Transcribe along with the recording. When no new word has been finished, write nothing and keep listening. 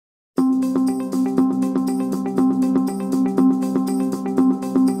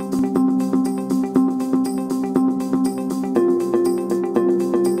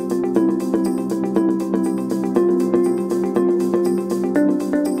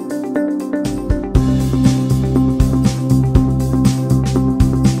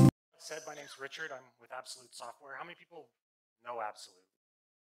Absolute software. How many people know Absolute?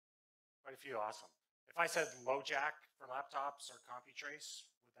 Quite a few, awesome. If I said LoJack for laptops or CompuTrace,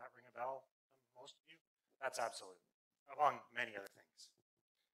 would that ring a bell to most of you? That's Absolute, among many other things.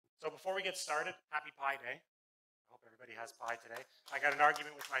 So before we get started, happy Pi Day. I hope everybody has pie today. I got an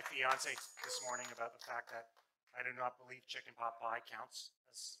argument with my fiance this morning about the fact that I do not believe chicken pot pie counts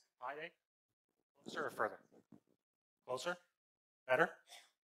as Pi Day. Closer or further? Closer? Better?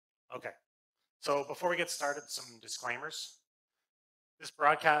 Okay. So before we get started, some disclaimers. This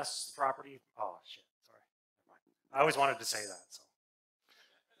broadcast is the property. Oh shit! Sorry. Never mind. I always wanted to say that. So,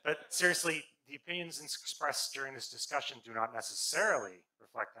 but seriously, the opinions expressed during this discussion do not necessarily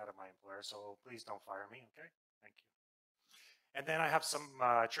reflect that of my employer. So please don't fire me. Okay. Thank you. And then I have some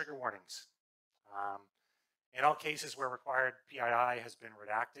trigger warnings. In all cases where required, PII has been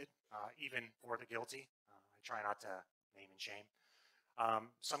redacted, even for the guilty. I try not to name and shame.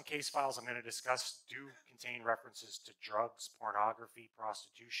 Some case files I'm going to discuss do contain references to drugs, pornography,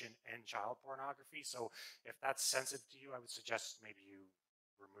 prostitution, and child pornography. So if that's sensitive to you, I would suggest maybe you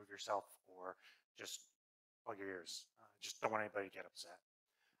remove yourself or just plug your ears. Just don't want anybody to get upset.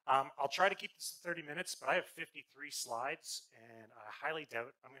 I'll try to keep this to 30 minutes, but I have 53 slides, and I highly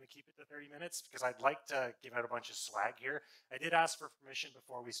doubt I'm going to keep it to 30 minutes because I'd like to give out a bunch of swag here. I did ask for permission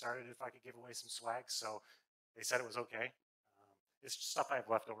before we started if I could give away some swag, so they said it was okay. It's stuff I have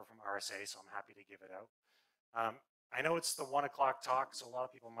left over from RSA, so I'm happy to give it out. I know it's the 1 o'clock talk, so a lot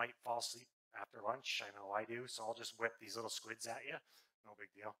of people might fall asleep after lunch. I know I do, so I'll just whip these little squids at you. No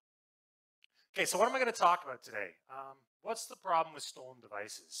big deal. Okay, so what am I going to talk about today? What's the problem with stolen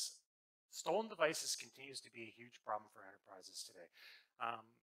devices? Stolen devices continues to be a huge problem for enterprises today.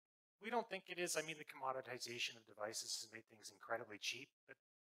 We don't think it is. I mean, the commoditization of devices has made things incredibly cheap, but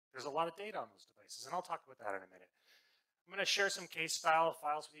there's a lot of data on those devices, and I'll talk about that in a minute. I'm going to share some case files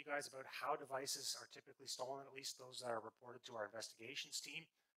with you guys about how devices are typically stolen, at least those that are reported to our investigations team.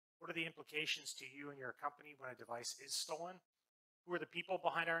 What are the implications to you and your company when a device is stolen? Who are the people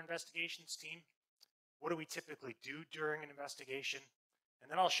behind our investigations team? What do we typically do during an investigation? And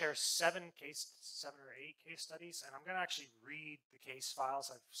then I'll share 7 or 8 case studies, and I'm going to actually read the case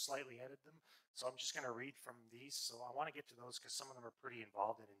files. I've slightly edited them, so I'm just going to read from these. So I want to get to those because some of them are pretty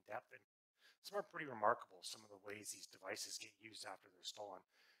involved and in-depth, and some are pretty remarkable, some of the ways these devices get used after they're stolen.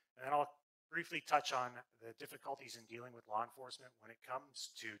 And then I'll briefly touch on the difficulties in dealing with law enforcement when it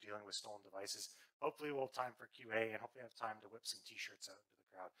comes to dealing with stolen devices. Hopefully we'll have time for QA, and hopefully I have time to whip some t-shirts out into the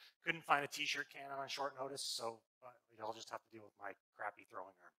crowd. Couldn't find a t-shirt cannon on short notice, so you'll just have to deal with my crappy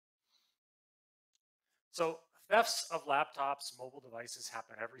throwing arm. So thefts of laptops, mobile devices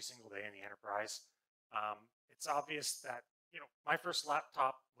happen every single day in the enterprise. It's obvious that, my first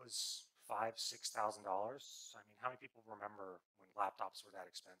laptop was $5,000–6,000. I mean, how many people remember when laptops were that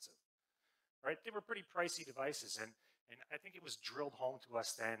expensive? Right? They were pretty pricey devices, and I think it was drilled home to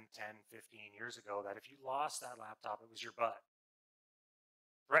us then 10, 15 years ago that if you lost that laptop, it was your butt.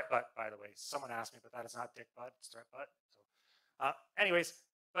 Threat butt, by the way. Someone asked me, but that is not dick butt, it's threat butt. So, anyways,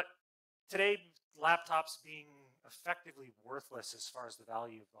 but today, laptops being effectively worthless as far as the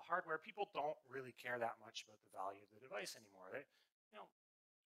value of the hardware, people don't really care that much about the value of the device anymore. They,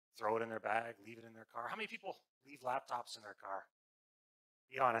 throw it in their bag, leave it in their car. How many people leave laptops in their car?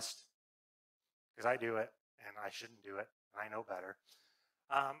 Be honest, because I do it, and I shouldn't do it, and I know better.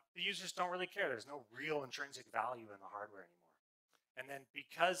 The users don't really care. There's no real intrinsic value in the hardware anymore. And then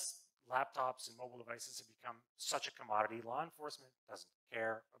because laptops and mobile devices have become such a commodity, law enforcement doesn't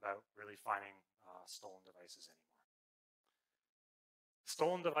care about really finding stolen devices anymore.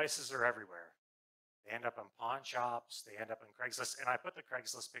 Stolen devices are everywhere. They end up in pawn shops, they end up in Craigslist, and I put the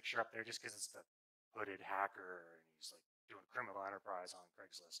Craigslist picture up there just because it's the hooded hacker, and he's like doing criminal enterprise on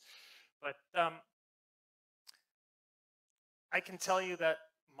Craigslist. But I can tell you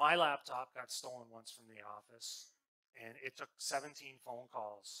that my laptop got stolen once from the office, and it took 17 phone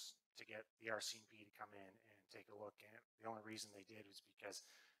calls to get the RCMP to come in and take a look. And the only reason they did was because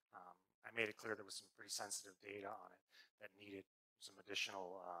I made it clear there was some pretty sensitive data on it that needed some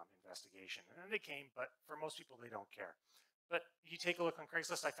additional investigation. And they came, but for most people, they don't care. But you take a look on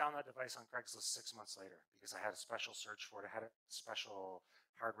Craigslist, I found that device on Craigslist 6 months later because I had a special search for it. I had a special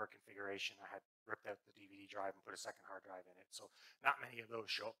hardware configuration. I had ripped out the DVD drive and put a second hard drive in it. So not many of those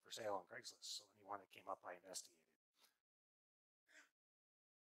show up for sale on Craigslist. So any one that came up, I investigated.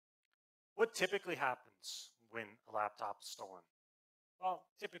 What typically happens when a laptop is stolen? Well,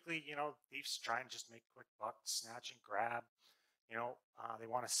 typically, thieves try and just make quick bucks, snatch and grab. They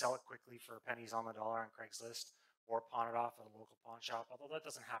want to sell it quickly for pennies on the dollar on Craigslist or pawn it off at a local pawn shop, although that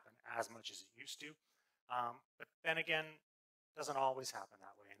doesn't happen as much as it used to. But then again, it doesn't always happen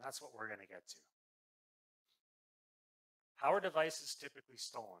that way, and that's what we're going to get to. How are devices typically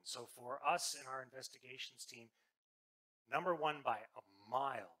stolen? So for us in our investigations team, number one by a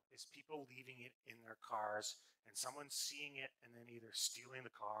mile is people leaving it in their cars and someone seeing it and then either stealing the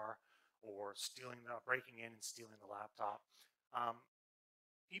car or breaking in and stealing the laptop. Um,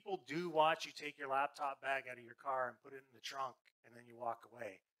 People do watch you take your laptop bag out of your car and put it in the trunk and then you walk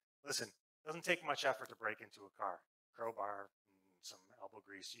away. Listen, it doesn't take much effort to break into a car. Crowbar and some elbow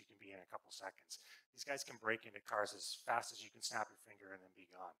grease, you can be in a couple seconds. These guys can break into cars as fast as you can snap your finger and then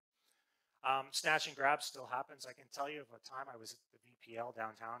be gone. Snatch and grab still happens. I can tell you of a time I was at the VPL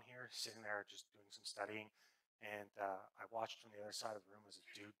downtown here, sitting there just doing some studying, and I watched from the other side of the room as a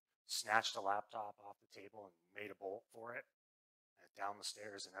dude snatched a laptop off the table and made a bolt for it, down the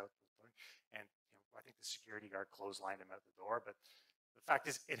stairs and out the door. And I think the security guard clotheslined him out the door, but the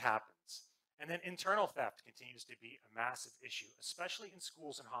fact is it happens. And then internal theft continues to be a massive issue, especially in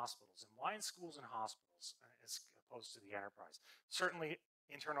schools and hospitals. And why in schools and hospitals as opposed to the enterprise? Certainly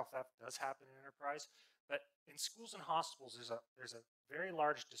internal theft does happen in enterprise, but in schools and hospitals, there's a very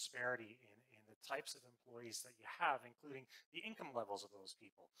large disparity in the types of employees that you have, including the income levels of those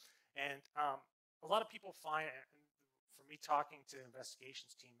people. And a lot of people find, from me talking to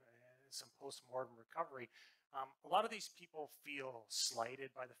investigations team and some post-mortem recovery, a lot of these people feel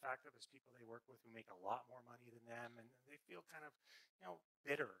slighted by the fact that there's people they work with who make a lot more money than them, and they feel kind of,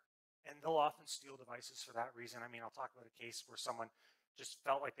 bitter. And they'll often steal devices for that reason. I mean, I'll talk about a case where someone just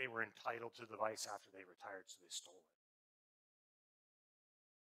felt like they were entitled to the device after they retired, so they stole it.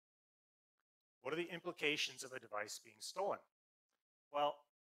 What are the implications of a device being stolen? Well,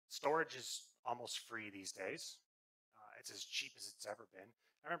 storage is almost free these days. It's as cheap as it's ever been.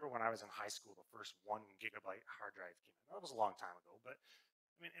 I remember when I was in high school, the first 1 gigabyte hard drive came in. That was a long time ago, but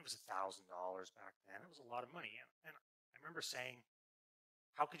I mean, it was $1,000 back then. It was a lot of money. And I remember saying,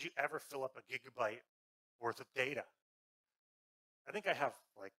 how could you ever fill up a gigabyte worth of data? I think I have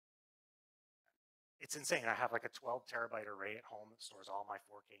it's insane. I have like a 12 terabyte array at home that stores all my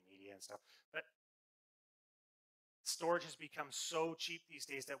 4K media and stuff. But storage has become so cheap these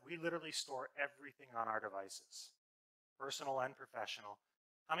days that we literally store everything on our devices, personal and professional.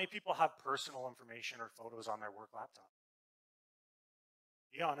 How many people have personal information or photos on their work laptop?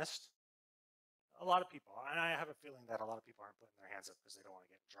 Be honest. A lot of people. And I have a feeling that a lot of people aren't putting their hands up because they don't want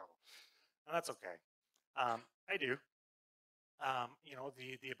to get in trouble. And that's okay. I do.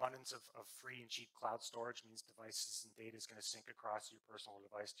 The abundance of free and cheap cloud storage means devices and data is going to sync across your personal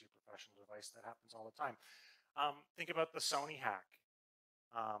device to your professional device. That happens all the time. Think about the Sony hack.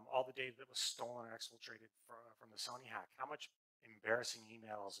 All the data that was stolen or exfiltrated from the Sony hack. How much embarrassing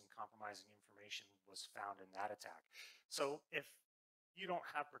emails and compromising information was found in that attack? So if you don't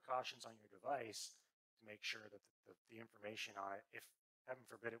have precautions on your device to make sure that the information on it, if heaven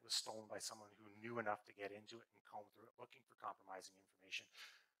forbid it was stolen by someone who knew enough to get into it and comb through it looking for compromising information,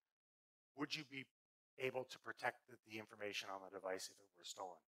 would you be able to protect the information on the device if it were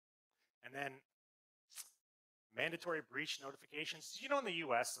stolen? And then mandatory breach notifications. In the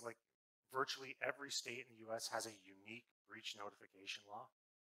US, virtually every state in the US has a unique breach notification law.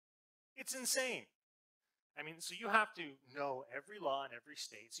 It's insane. I mean, so you have to know every law in every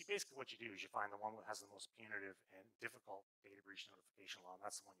state. See, basically what you do is you find the one that has the most punitive and difficult data breach notification law, and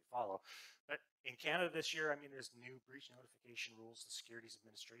that's the one you follow. But in Canada this year, I mean, there's new breach notification rules. The Securities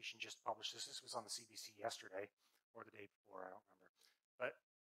Administration just published this. This was on the CBC yesterday or the day before, I don't remember. But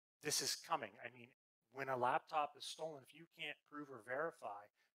this is coming. I mean, when a laptop is stolen, if you can't prove or verify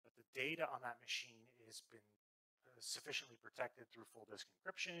that the data on that machine has been sufficiently protected through full disk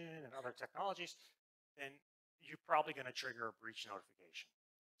encryption and other technologies, then you're probably going to trigger a breach notification.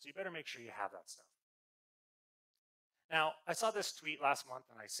 So you better make sure you have that stuff. Now, I saw this tweet last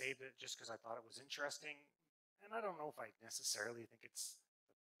month and I saved it just because I thought it was interesting. And I don't know if I necessarily think it's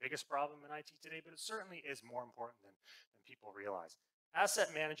the biggest problem in IT today, but it certainly is more important than people realize.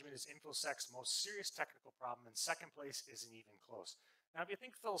 Asset management is InfoSec's most serious technical problem, and second place isn't even close. Now, if you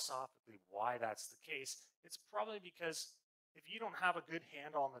think philosophically why that's the case, it's probably because if you don't have a good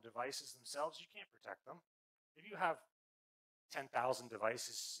handle on the devices themselves, you can't protect them. If you have 10,000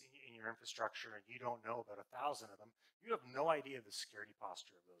 devices in your infrastructure and you don't know about 1,000 of them, you have no idea the security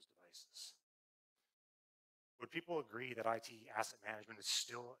posture of those devices. Would people agree that IT asset management is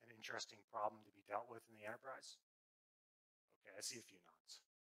still an interesting problem to be dealt with in the enterprise? Okay, I see a few nods.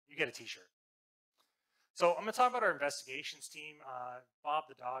 You get a t-shirt. So I'm going to talk about our investigations team. Bob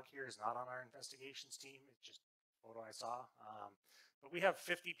the dog here is not on our investigations team. It's just a photo I saw. But we have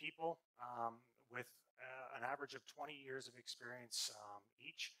 50 people with an average of 20 years of experience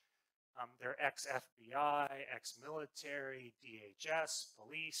each. They're ex-FBI, ex-military, DHS,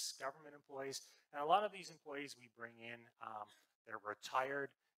 police, government employees. And a lot of these employees we bring in, they're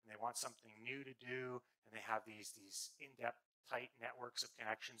retired and they want something new to do. And they have these in-depth, tight networks of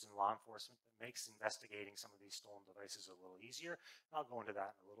connections in law enforcement that makes investigating some of these stolen devices a little easier. And I'll go into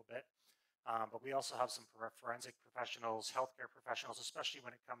that in a little bit. But we also have some forensic professionals, healthcare professionals, especially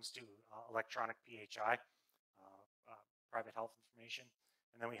when it comes to electronic PHI, private health information.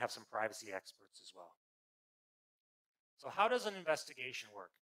 And then we have some privacy experts as well. So how does an investigation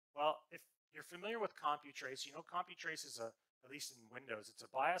work? Well, if you're familiar with CompuTrace, you know CompuTrace is at least in Windows, it's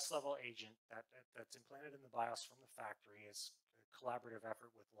a BIOS level agent that's implanted in the BIOS from the factory. It's a collaborative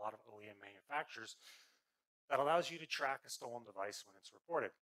effort with a lot of OEM manufacturers that allows you to track a stolen device when it's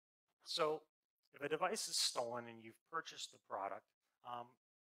reported. So if a device is stolen and you've purchased the product,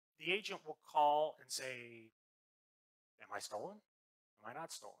 the agent will call and say, am I stolen? Am I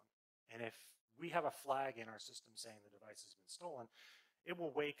not stolen? And if we have a flag in our system saying the device has been stolen, it will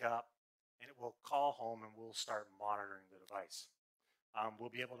wake up and it will call home and we'll start monitoring the device.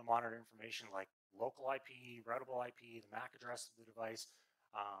 We'll be able to monitor information like local IP, routable IP, the MAC address of the device.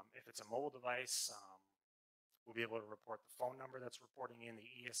 If it's a mobile device, we'll be able to report the phone number that's reporting in, the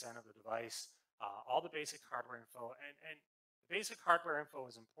ESN of the device, all the basic hardware info. And the basic hardware info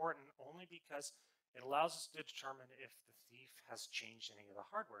is important only because it allows us to determine if the thief has changed any of the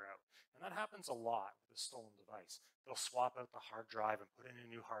hardware out. And that happens a lot with a stolen device. They'll swap out the hard drive and put in a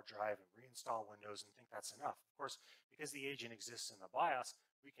new hard drive and reinstall Windows and think that's enough. Of course, because the agent exists in the BIOS,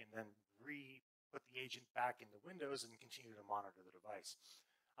 we can then put the agent back into Windows and continue to monitor the device.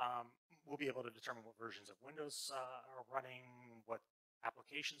 We'll be able to determine what versions of Windows are running, what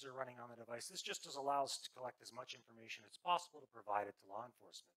applications are running on the device. This just allows us to collect as much information as possible to provide it to law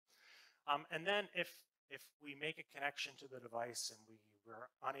enforcement. And then if we make a connection to the device and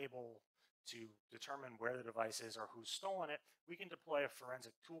we're unable to determine where the device is or who's stolen it, we can deploy a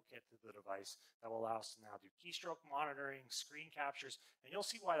forensic toolkit to the device that will allow us to now do keystroke monitoring, screen captures, and you'll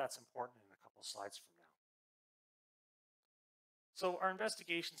see why that's important in a couple slides from now. So our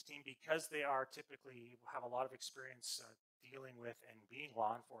investigations team, because they are typically have a lot of experience dealing with and being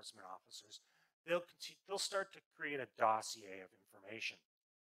law enforcement officers, they'll start to create a dossier of information.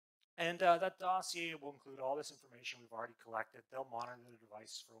 And that dossier will include all this information we've already collected. They'll monitor the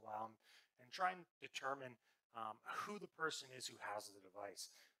device for a while and try and determine who the person is who has the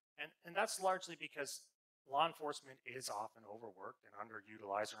device. And that's largely because law enforcement is often overworked and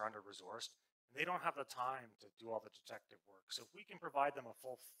underutilized or under-resourced. And they don't have the time to do all the detective work. So if we can provide them a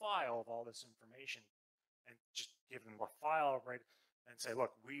full file of all this information and just give them a file, right, and say,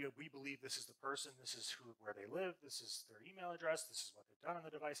 look, we believe this is the person, this is where they live, this is their email address, this is what they've done on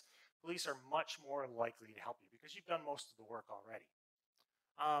the device, police are much more likely to help you because you've done most of the work already.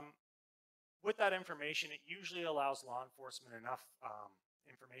 With that information, it usually allows law enforcement enough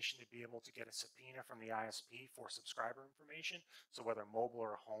information to be able to get a subpoena from the ISP for subscriber information, so whether mobile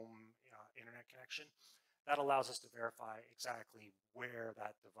or home internet connection. That allows us to verify exactly where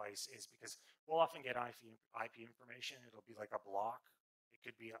that device is, because we'll often get IP information. It'll be like a block. It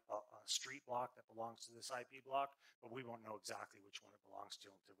could be a street block that belongs to this IP block, but we won't know exactly which one it belongs to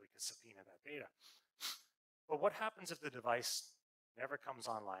until we can subpoena that data. But what happens if the device never comes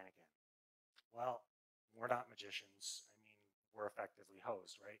online again? Well, we're not magicians. I mean, we're effectively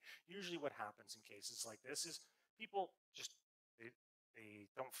hosed, right? Usually what happens in cases like this is people just, they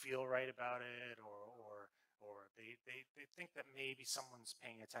don't feel right about it, or they think that maybe someone's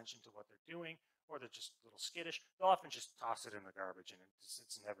paying attention to what they're doing, or they're just a little skittish. They'll often just toss it in the garbage and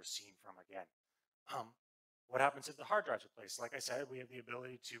it's never seen from again. What happens if the hard drive's replaced? Like I said, we have the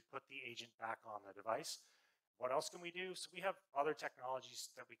ability to put the agent back on the device. What else can we do? So we have other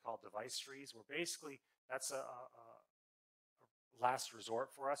technologies that we call device freeze, where basically that's a last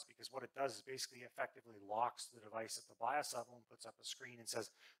resort for us, because what it does is basically effectively locks the device at the BIOS level and puts up a screen and says,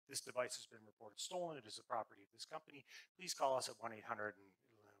 this device has been reported stolen. It is a property of this company. Please call us at 1-800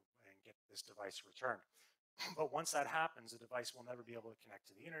 and get this device returned. But once that happens, the device will never be able to connect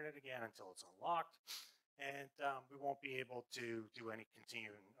to the internet again until it's unlocked. And we won't be able to do any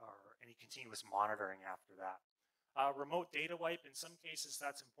continuous monitoring after that. Remote data wipe, in some cases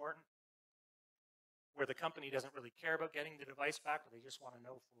that's important, where the company doesn't really care about getting the device back, but they just want to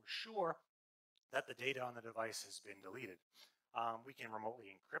know for sure that the data on the device has been deleted. We can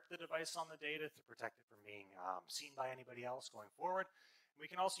remotely encrypt the device on the data to protect it from being seen by anybody else going forward. We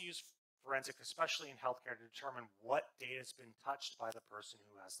can also use forensic, especially in healthcare, to determine what data has been touched by the person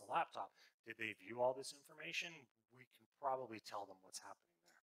who has the laptop. Did they view all this information? We can probably tell them what's happening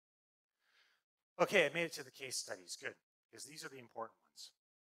there. Okay, I made it to the case studies. Good, because these are the important ones.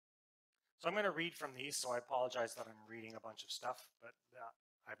 So I'm going to read from these, so I apologize that I'm reading a bunch of stuff, but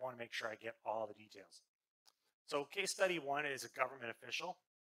I want to make sure I get all the details. So case study 1 is a government official.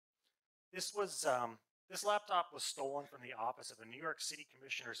 This laptop was stolen from the office of a New York City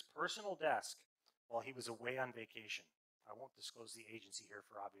commissioner's personal desk while he was away on vacation. I won't disclose the agency here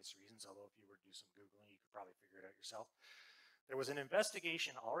for obvious reasons, although if you were to do some Googling, you could probably figure it out yourself. There was an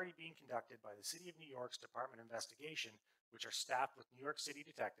investigation already being conducted by the City of New York's Department of Investigation, which are staffed with New York City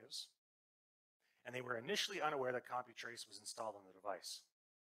detectives, and they were initially unaware that CompuTrace was installed on the device.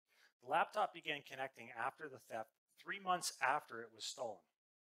 The laptop began connecting after the theft 3 months after it was stolen.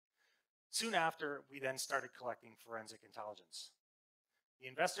 Soon after, we then started collecting forensic intelligence. The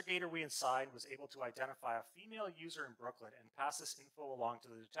investigator we assigned was able to identify a female user in Brooklyn and pass this info along to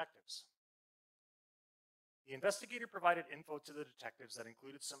the detectives. The investigator provided info to the detectives that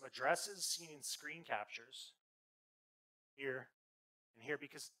included some addresses seen in screen captures here and here,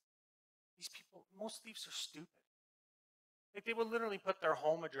 because these people, most thieves are stupid. Like, they will literally put their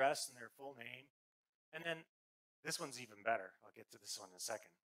home address and their full name, and then this one's even better. I'll get to this one in a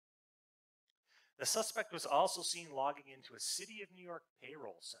second. The suspect was also seen logging into a City of New York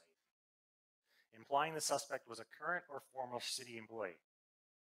payroll site, implying the suspect was a current or former city employee.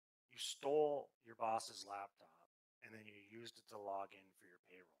 You stole your boss's laptop, and then you used it to log in for your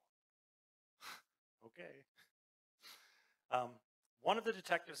payroll. Okay. One of the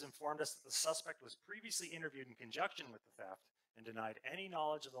detectives informed us that the suspect was previously interviewed in conjunction with the theft and denied any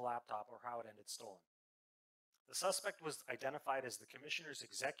knowledge of the laptop or how it ended stolen. The suspect was identified as the commissioner's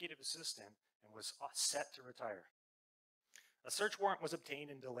executive assistant and was set to retire. A search warrant was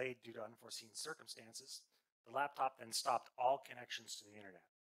obtained and delayed due to unforeseen circumstances. The laptop then stopped all connections to the internet.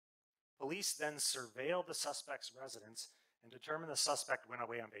 Police then surveilled the suspect's residence and determined the suspect went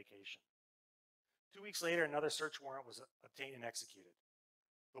away on vacation. 2 weeks later, another search warrant was obtained and executed.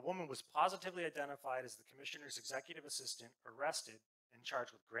 The woman was positively identified as the commissioner's executive assistant, arrested, and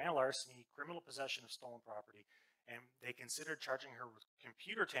charged with grand larceny, criminal possession of stolen property, and they considered charging her with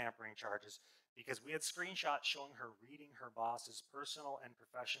computer tampering charges because we had screenshots showing her reading her boss's personal and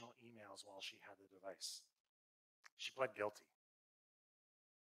professional emails while she had the device. She pled guilty.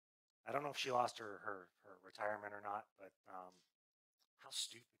 I don't know if she lost her retirement or not, but how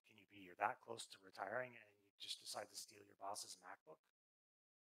stupid can you be? You're that close to retiring and you just decide to steal your boss's MacBook?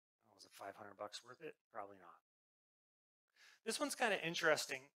 Was it $500 worth it? Probably not. This one's kind of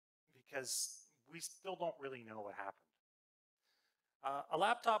interesting because we still don't really know what happened. A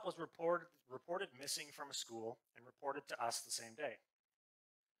laptop was reported missing from a school and reported to us the same day.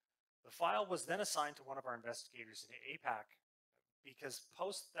 The file was then assigned to one of our investigators in APAC because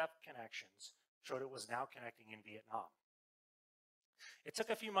post-theft connections showed it was now connecting in Vietnam. It took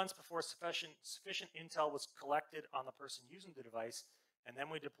a few months before sufficient intel was collected on the person using the device, and then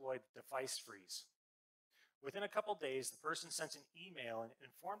we deployed device freeze. Within a couple days, the person sent an email and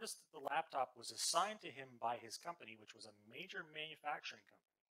informed us that the laptop was assigned to him by his company, which was a major manufacturing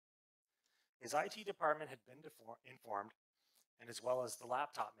company. His IT department had been informed, and as well as the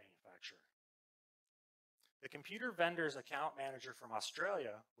laptop manufacturer. The computer vendor's account manager from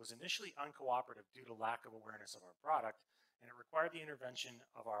Australia was initially uncooperative due to lack of awareness of our product, and it required the intervention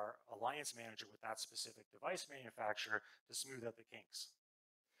of our alliance manager with that specific device manufacturer to smooth out the kinks.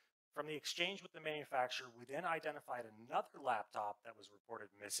 From the exchange with the manufacturer, we then identified another laptop that was reported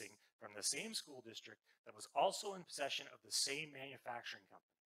missing from the same school district that was also in possession of the same manufacturing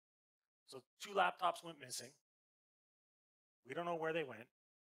company. So 2 laptops went missing. We don't know where they went.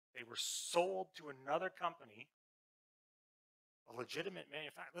 They were sold to another company, a legitimate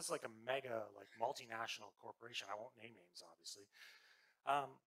manufacturer. This is like a mega, multinational corporation. I won't name names, obviously.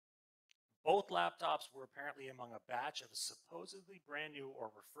 Both laptops were apparently among a batch of supposedly brand new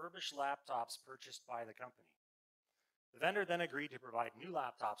or refurbished laptops purchased by the company. The vendor then agreed to provide new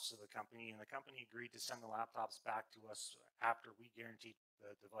laptops to the company, and the company agreed to send the laptops back to us after we guaranteed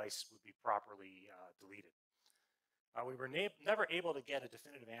the device would be properly deleted. We were never able to get a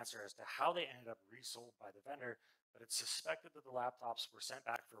definitive answer as to how they ended up resold by the vendor, but it's suspected that the laptops were sent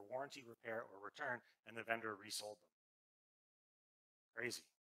back for warranty repair or return, and the vendor resold them. Crazy.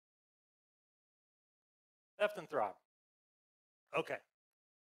 Theft and fraud. Okay.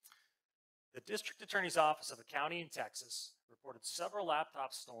 The district attorney's office of a county in Texas reported several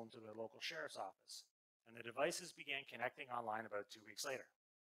laptops stolen to their local sheriff's office, and the devices began connecting online about 2 weeks later.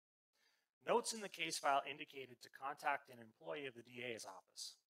 Notes in the case file indicated to contact an employee of the DA's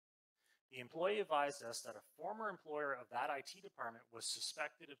office. The employee advised us that a former employer of that IT department was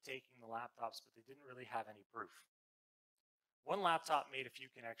suspected of taking the laptops, but they didn't really have any proof. One laptop made a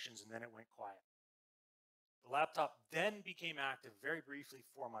few connections and then it went quiet. The laptop then became active very briefly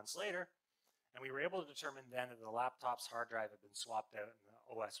 4 months later, And we were able to determine then that the laptop's hard drive had been swapped out and the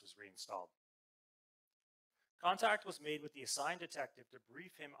OS was reinstalled. Contact was made with the assigned detective to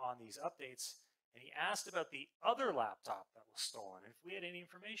brief him on these updates, and he asked about the other laptop that was stolen, if we had any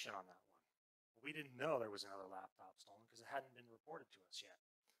information on that one. We didn't know there was another laptop stolen because it hadn't been reported to us yet.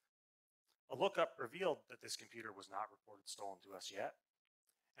 A lookup revealed that this computer was not reported stolen to us yet,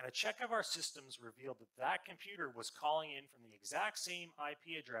 and a check of our systems revealed that that computer was calling in from the exact same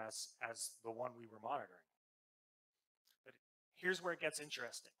IP address as the one we were monitoring. But here's where it gets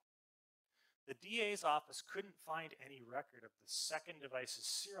interesting. The DA's office couldn't find any record of the second device's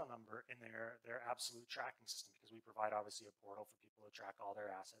serial number in their absolute tracking system, because we provide obviously a portal for people to track all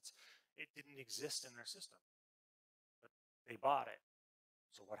their assets. It didn't exist in their system, but they bought it.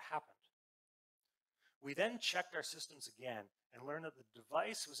 So what happened? We then checked our systems again and learned that the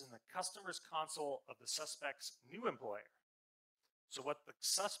device was in the customer's console of the suspect's new employer. So what the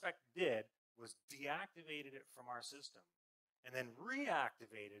suspect did was deactivated it from our system and then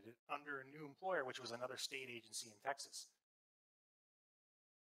reactivated it under a new employer, which was another state agency in Texas.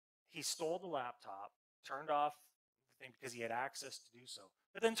 He stole the laptop, turned off the thing because he had access to do so,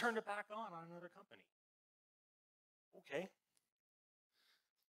 but then turned it back on another company. Okay.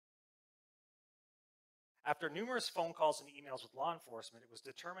 After numerous phone calls and emails with law enforcement, it was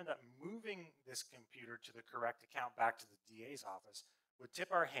determined that moving this computer to the correct account back to the DA's office would tip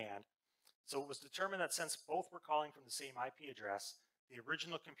our hand. So it was determined that since both were calling from the same IP address, the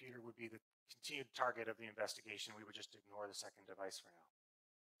original computer would be the continued target of the investigation. We would just ignore the second device for now.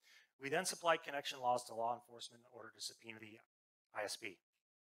 We then supplied connection laws to law enforcement in order to subpoena the ISP.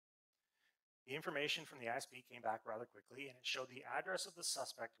 The information from the ISP came back rather quickly, and it showed the address of the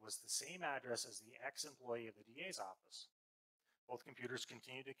suspect was the same address as the ex-employee of the DA's office. Both computers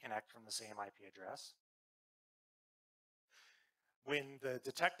continued to connect from the same IP address. When the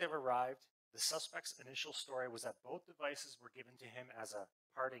detective arrived, the suspect's initial story was that both devices were given to him as a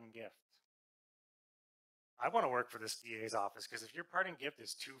parting gift. I want to work for this DA's office, because if your parting gift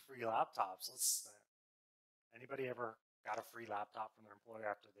is 2 free laptops, anybody ever got a free laptop from their employer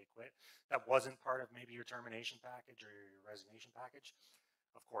after they quit? That wasn't part of maybe your termination package or your resignation package?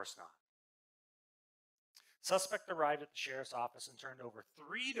 Of course not. Suspect arrived at the sheriff's office and turned over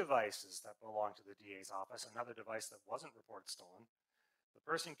 3 devices that belonged to the DA's office, another device that wasn't reported stolen. The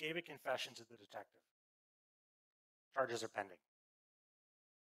person gave a confession to the detective. Charges are pending.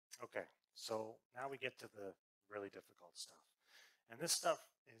 Okay, so now we get to the really difficult stuff. And this stuff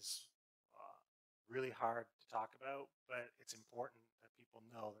is really hard to talk about, but it's important that people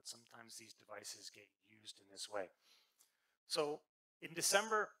know that sometimes these devices get used in this way. So in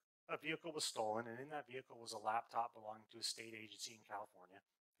December, a vehicle was stolen, and in that vehicle was a laptop belonging to a state agency in California.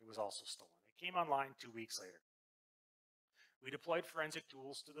 It was also stolen. It came online 2 weeks later. We deployed forensic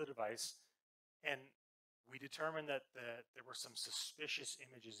tools to the device, and we determined that there were some suspicious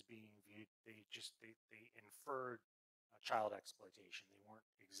images being viewed. They inferred child exploitation. They weren't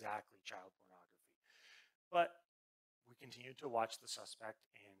exactly child pornography. But we continued to watch the suspect,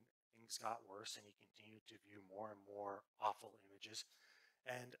 and things got worse, and he continued to view more and more awful images.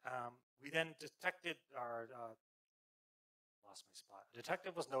 And we then detected lost my spot. A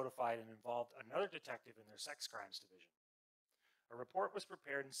detective was notified and involved another detective in their sex crimes division. A report was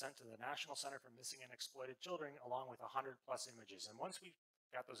prepared and sent to the National Center for Missing and Exploited Children, along with 100+ images. And once we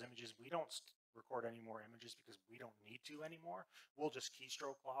got those images, we don't record any more images because we don't need to anymore. We'll just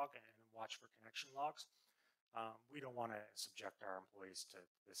keystroke log and watch for connection logs. We don't want to subject our employees to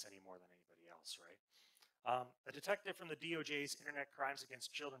this any more than anybody else, right? A detective from the DOJ's Internet Crimes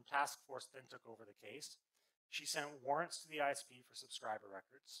Against Children Task Force then took over the case. She sent warrants to the ISP for subscriber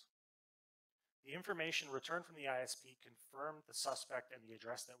records. The information returned from the ISP confirmed the suspect and the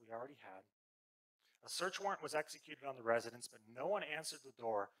address that we already had. A search warrant was executed on the residence, but no one answered the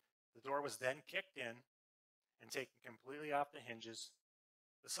door. The door was then kicked in and taken completely off the hinges.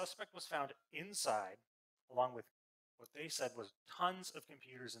 The suspect was found inside, along with what they said was tons of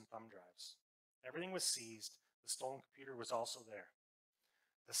computers and thumb drives. Everything was seized. The stolen computer was also there.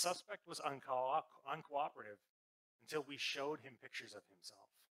 The suspect was uncooperative until we showed him pictures of himself.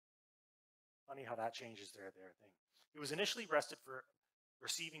 Funny how that changes their thing. He was initially arrested for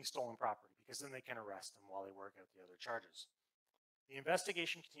receiving stolen property, because then they can arrest him while they work out the other charges. The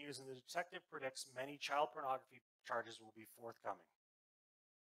investigation continues, and the detective predicts many child pornography charges will be forthcoming.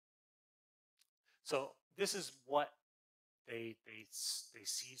 So this is what they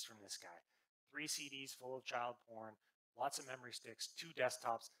seized from this guy. 3 CDs full of child porn, lots of memory sticks, 2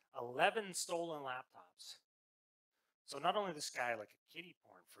 desktops, 11 stolen laptops. So not only this guy like a kiddie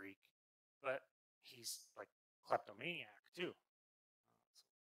porn freak, but he's like kleptomaniac too.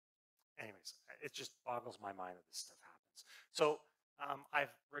 anyways, it just boggles my mind that this stuff happens. So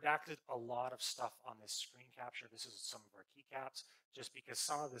I've redacted a lot of stuff on this screen capture. This is some of our keycaps, just because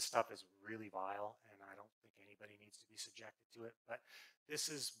some of this stuff is really vile, and I don't think anybody needs to be subjected to it. But this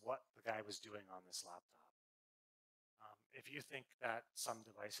is what the guy was doing on this laptop. If you think that some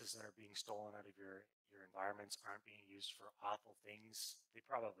devices that are being stolen out of your environments aren't being used for awful things, they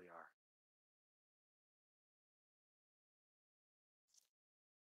probably are.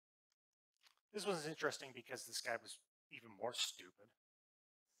 This was interesting because this guy was even more stupid.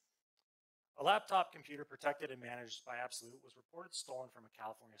 A laptop computer protected and managed by Absolute was reported stolen from a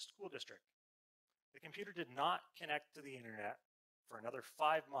California school district. The computer did not connect to the internet for another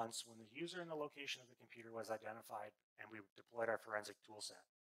 5 months when the user and the location of the computer was identified, and we deployed our forensic toolset.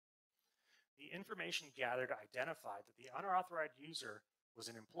 The information gathered identified that the unauthorized user was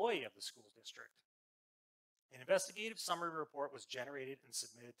an employee of the school district. An investigative summary report was generated and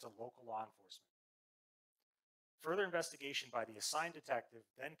submitted to local law enforcement. Further investigation by the assigned detective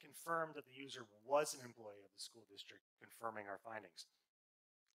then confirmed that the user was an employee of the school district, confirming our findings.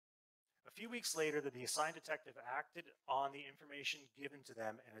 A few weeks later, the assigned detective acted on the information given to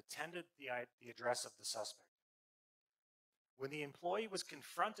them and attended the address of the suspect. When the employee was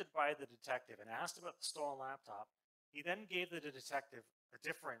confronted by the detective and asked about the stolen laptop, he then gave the detective a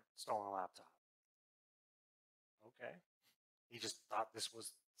different stolen laptop. Okay. He just thought this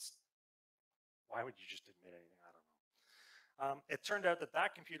was, why would you just admit anything? I don't know. It turned out that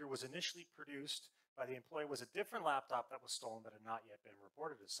that computer was initially produced by the employee was a different laptop that was stolen but had not yet been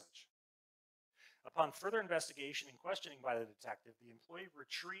reported as such. Upon further investigation and questioning by the detective, the employee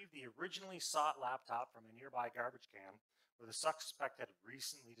retrieved the originally sought laptop from a nearby garbage can where the suspect had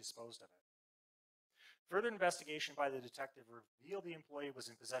recently disposed of it. Further investigation by the detective revealed the employee was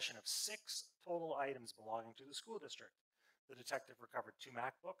in possession of 6 total items belonging to the school district. The detective recovered 2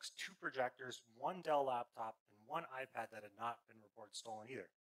 MacBooks, 2 projectors, 1 Dell laptop, and 1 iPad that had not been reported stolen either.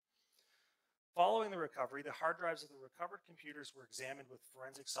 Following the recovery, the hard drives of the recovered computers were examined with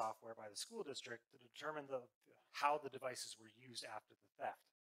forensic software by the school district to determine how the devices were used after the theft.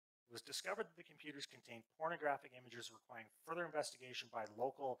 It was discovered that the computers contained pornographic images requiring further investigation by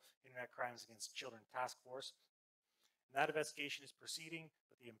local Internet Crimes Against Children Task Force. And that investigation is proceeding,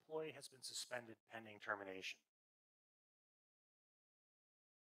 but the employee has been suspended pending termination.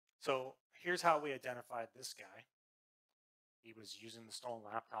 So here's how we identified this guy. He was using the stolen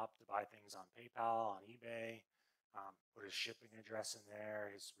laptop to buy things on PayPal, on eBay, put his shipping address in there,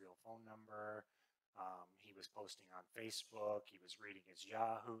 his real phone number. He was posting on Facebook. He was reading his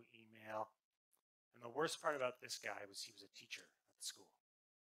Yahoo email. And the worst part about this guy was he was a teacher at the school.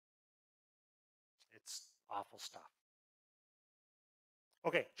 It's awful stuff.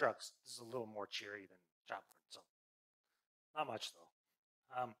 Okay, drugs. This is a little more cheery than chocolate, so not much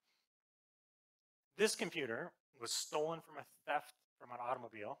though. This computer was stolen from a theft from an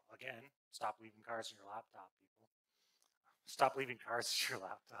automobile. Again, stop leaving cars in your laptop, people. Stop leaving cars in your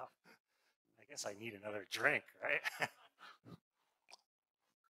laptop. I guess I need another drink, right?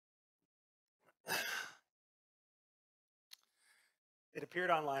 It appeared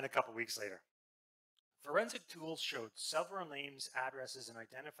online a couple weeks later. Forensic tools showed several names, addresses, and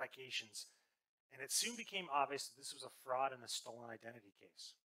identifications, and it soon became obvious that this was a fraud and a stolen identity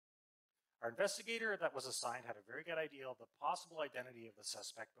case. Our investigator that was assigned had a very good idea of the possible identity of the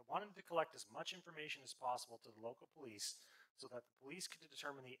suspect, but wanted to collect as much information as possible to the local police so that the police could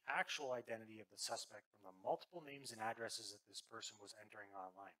determine the actual identity of the suspect from the multiple names and addresses that this person was entering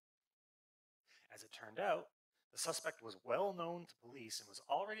online. As it turned out, the suspect was well known to police and was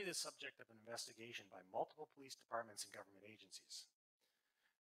already the subject of an investigation by multiple police departments and government agencies.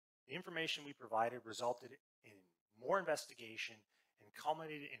 The information we provided resulted in more investigation and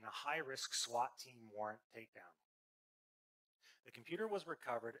culminated in a high-risk SWAT team warrant takedown. The computer was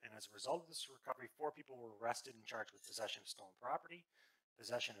recovered, and as a result of this recovery, 4 people were arrested and charged with possession of stolen property,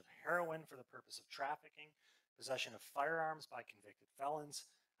 possession of heroin for the purpose of trafficking, possession of firearms by convicted felons,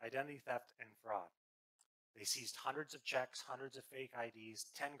 identity theft, and fraud. They seized hundreds of checks, hundreds of fake IDs,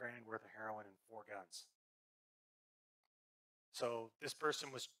 10 grand worth of heroin, and 4 guns. So this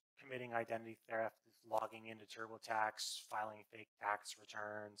person was committing identity theft, logging into TurboTax, filing fake tax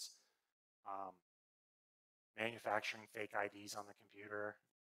returns, manufacturing fake IDs on the computer.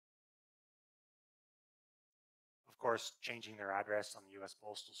 Of course, changing their address on the US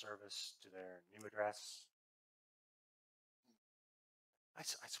Postal Service to their new address. I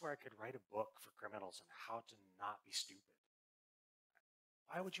swear I could write a book for criminals on how to not be stupid.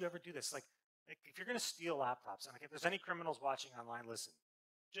 Why would you ever do this? Like if you're going to steal laptops, and like if there's any criminals watching online, listen.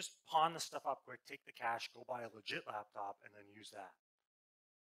 Just pawn the stuff up quick, take the cash, go buy a legit laptop, and then use that.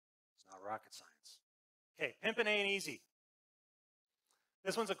 Not rocket science. Okay, pimping ain't easy.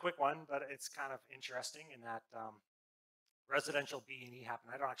 This one's a quick one, but it's kind of interesting in that residential B&E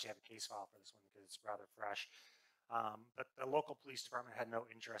happened. I don't actually have a case file for this one because it's rather fresh. But the local police department had no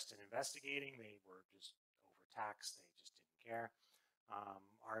interest in investigating. They were just overtaxed. They just didn't care.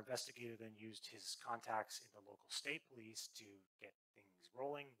 Our investigator then used his contacts in the local state police to get things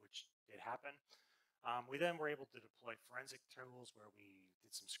rolling, which did happen. We then were able to deploy forensic tools where we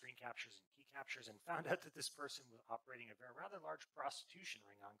did some screen captures and key captures and found out that this person was operating a rather large prostitution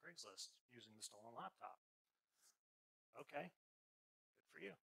ring on Craigslist using the stolen laptop. Okay, good for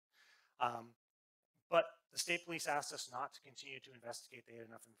you. But the state police asked us not to continue to investigate. They had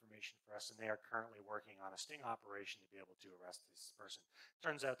enough information for us, and they are currently working on a sting operation to be able to arrest this person.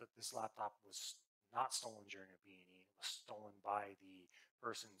 Turns out that this laptop was not stolen during a B&E. It was stolen by the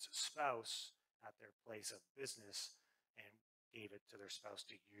person's spouse at their place of business and gave it to their spouse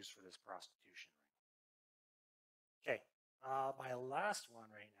to use for this prostitution ring. Okay, my last one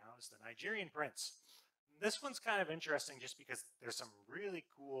right now is the Nigerian prince. This one's kind of interesting just because there's some really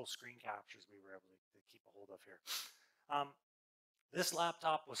cool screen captures we were able to keep a hold of here. This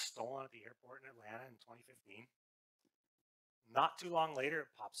laptop was stolen at the airport in Atlanta in 2015. Not too long later,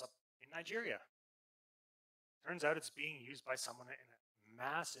 it pops up in Nigeria. Turns out it's being used by someone in a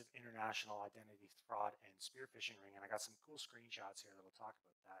massive international identity fraud and spear phishing ring, and I got some cool screenshots here that'll talk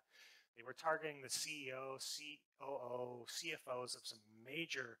about that. They were targeting the CEO, COO, CFOs of some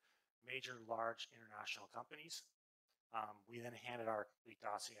major large international companies. We then handed our complete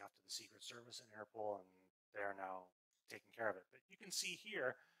dossier off to the Secret Service and Interpol, and they're now taking care of it. But you can see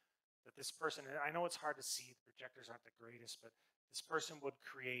here that this person, I know it's hard to see, the projectors aren't the greatest, but this person would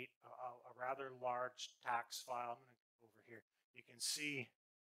create a rather large tax file. I'm going to go over here. You can see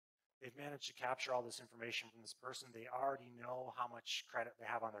they've managed to capture all this information from this person. They already know how much credit they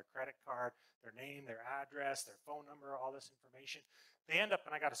have on their credit card, their name, their address, their phone number, all this information. They end up,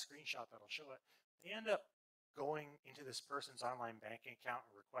 and I got a screenshot that'll show it, they end up going into this person's online banking account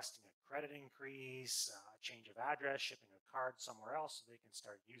and requesting a credit increase, a change of address, shipping a card somewhere else so they can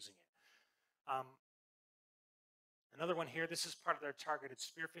start using it. Another one here, this is part of their targeted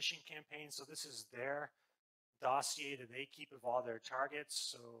spear phishing campaign. So this is their dossier that they keep of all their targets.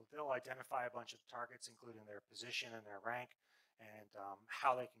 So they'll identify a bunch of targets, including their position and their rank, and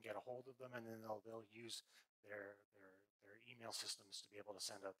how they can get a hold of them, and then they'll use their email systems to be able to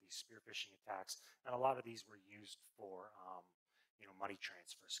send out these spear phishing attacks. And a lot of these were used for money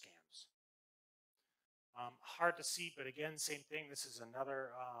transfer scams. Hard to see, but again, same thing. This is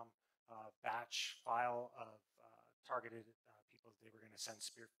another batch file of targeted people that they were going to send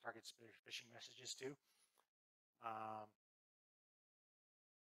target spear phishing messages to.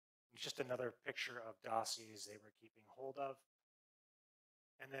 Just another picture of dossiers they were keeping hold of.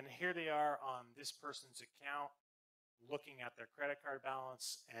 And then here they are on this person's account, looking at their credit card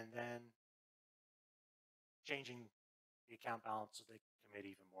balance and then changing the account balance so they can commit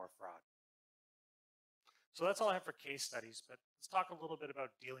even more fraud. So that's all I have for case studies, but let's talk a little bit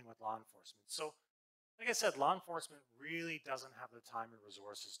about dealing with law enforcement. So like I said, law enforcement really doesn't have the time or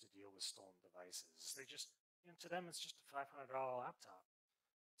resources to deal with stolen devices. They just, to them, it's just a $500 laptop.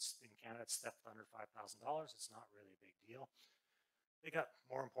 In Canada, it's theft under $5,000. It's not really a big deal. They got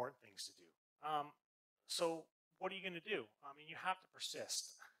more important things to do. So what are you going to do? I mean, you have to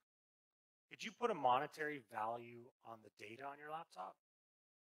persist. Could you put a monetary value on the data on your laptop?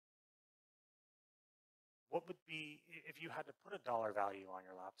 What would be, if you had to put a dollar value on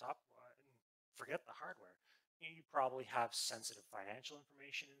your laptop, forget the hardware. You probably have sensitive financial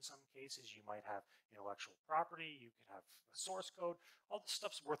information in some cases. You might have intellectual property. You could have a source code. All this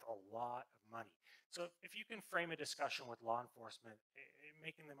stuff's worth a lot of money. So if you can frame a discussion with law enforcement,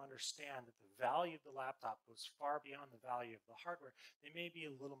 making them understand that the value of the laptop goes far beyond the value of the hardware, they may be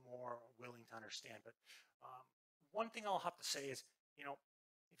a little more willing to understand. But one thing I'll have to say is,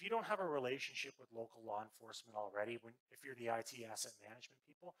 if you don't have a relationship with local law enforcement already, if you're the IT asset management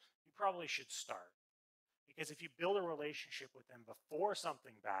people, you probably should start. Because if you build a relationship with them before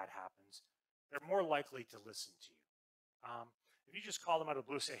something bad happens, they're more likely to listen to you. If you just call them out of the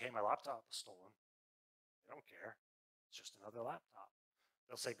blue and say, hey, my laptop was stolen, they don't care. It's just another laptop.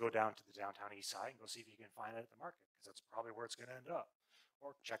 They'll say, go down to the downtown east side and go see if you can find it at the market, because that's probably where it's going to end up.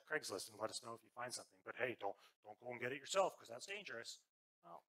 Or check Craigslist and let us know if you find something. But hey, don't go and get it yourself, because that's dangerous.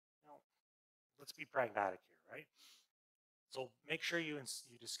 Well, let's be pragmatic here, right? So make sure you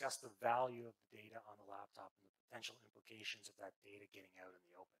discuss the value of the data on the laptop and the potential implications of that data getting out in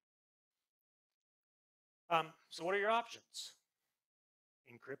the open. So what are your options?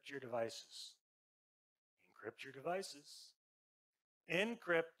 Encrypt your devices. Encrypt your devices.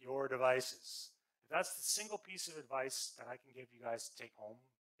 Encrypt your devices. If that's the single piece of advice that I can give you guys to take home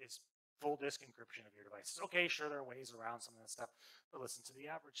is full disk encryption of your devices. Okay, sure, there are ways around some of that stuff, but listen, to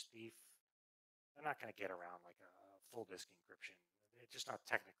the average thief, they're not going to get around like a full disk encryption. They're just not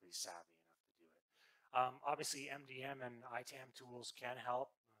technically savvy enough to do it. Obviously, MDM and ITAM tools can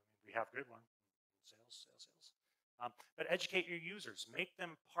help. We have good ones. Sales. But educate your users. Make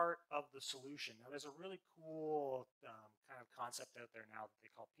them part of the solution. Now, there's a really cool kind of concept out there now that they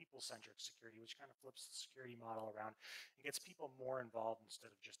call people-centric security, which kind of flips the security model around and gets people more involved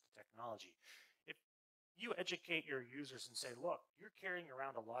instead of just the technology. If you educate your users and say, look, you're carrying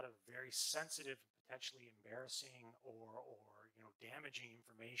around a lot of very sensitive, potentially embarrassing or damaging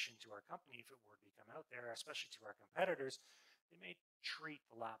information to our company if it were to come out there, especially to our competitors, they may treat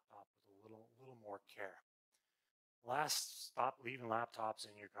the laptop with a little more care. Last, stop leaving laptops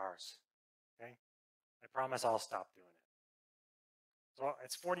in your cars. Okay, I promise I'll stop doing it. So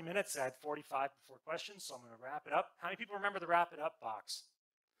it's 40 minutes. I had 45 before questions, so I'm going to wrap it up. How many people remember the wrap it up box?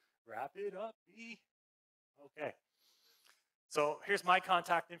 Wrap it up, B. Okay. So here's my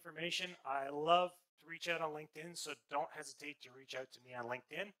contact information. I love to reach out on LinkedIn, so don't hesitate to reach out to me on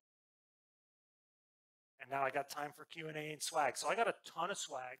LinkedIn. And now I got time for Q&A and swag. So I got a ton of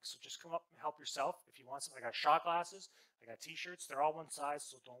swag, so just come up and help yourself if you want some. I got shot glasses, I got t-shirts. They're all one size,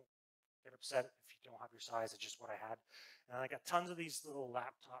 so don't get upset if you don't have your size. It's just what I had. And I got tons of these little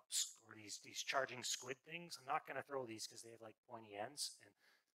laptops or these charging squid things. I'm not going to throw these because they have like pointy ends, and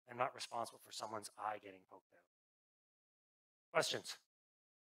I'm not responsible for someone's eye getting poked out. Questions?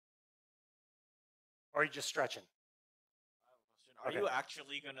 Or are you just stretching? Are you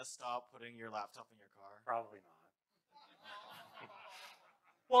actually going to stop putting your laptop in your car? Probably not.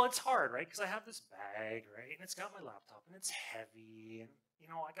 Well, it's hard, right? Because I have this bag, right? And it's got my laptop, and it's heavy. And,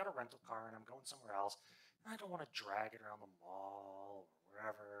 I got a rental car, and I'm going somewhere else. And I don't want to drag it around the mall or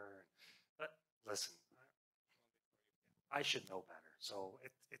wherever. But listen, I should know better. So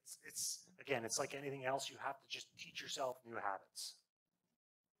it's again, it's like anything else. You have to just teach yourself new habits.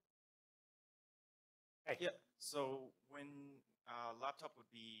 Hey. Yeah. So when a laptop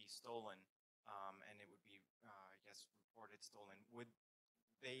would be stolen, and it would be, I guess, reported stolen, would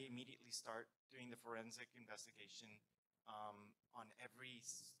they immediately start doing the forensic investigation on every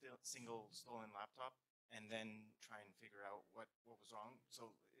single stolen laptop, and then try and figure out what was wrong?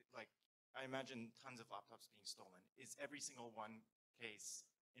 So, like, I imagine tons of laptops being stolen. Is every single one case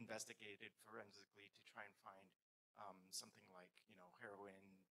investigated forensically to try and find something like,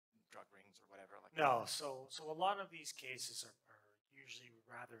 heroin, drug rings, or whatever? Like no, so a lot of these cases are usually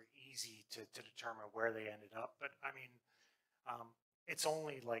rather easy to determine where they ended up. But I mean, it's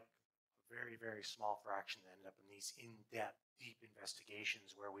only like a very, very small fraction that ended up in these in-depth, deep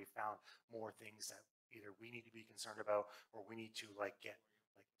investigations where we found more things that either we need to be concerned about or we need to get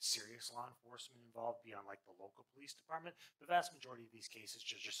serious law enforcement involved beyond like the local police department. The vast majority of these cases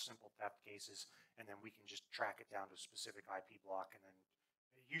are just simple theft cases, and then we can just track it down to a specific IP block, and then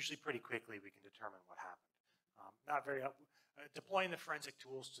usually pretty quickly we can determine what happened. Not very deploying the forensic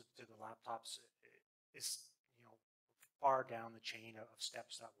tools to the laptops is far down the chain of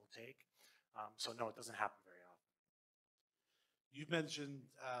steps that we'll take. So no, it doesn't happen very often. You've mentioned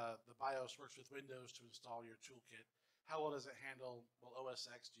the BIOS works with Windows to install your toolkit. How well does it handle,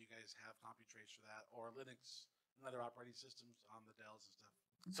 OS X? Do you guys have CompuTrace for that, or Linux and other operating systems on the Dells and stuff?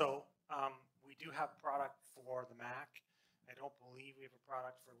 So we do have a product for the Mac. I don't believe we have a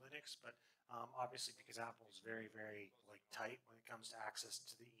product for Linux, but obviously because Apple is very, very tight when it comes to access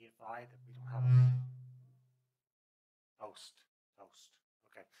to the EFI, that we don't have toast.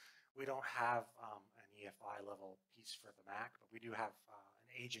 Okay, we don't have an EFI level piece for the Mac, but we do have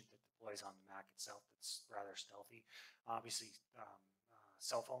an agent that deploys on the Mac itself that's rather stealthy. Obviously,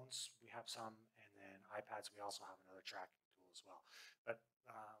 cell phones we have some, and then iPads we also have another tracking tool as well. But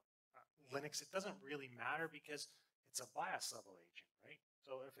Linux, it doesn't really matter because it's a BIOS level agent, right?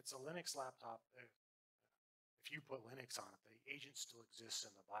 So if it's a Linux laptop, if you put Linux on it, the agent still exists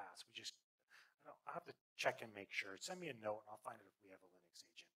in the BIOS. I have to check and make sure. Send me a note, and I'll find out if we have a Linux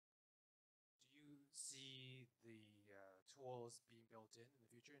agent. Do you see the tools being built in the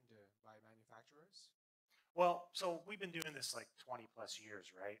future by manufacturers? Well, so we've been doing this 20 plus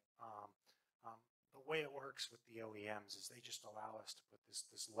years, right? The way it works with the OEMs is they just allow us to put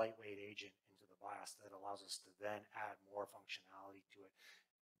this lightweight agent into the BIOS that allows us to then add more functionality to it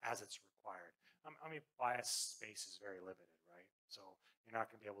as it's required. I mean, BIOS space is very limited, right? So you're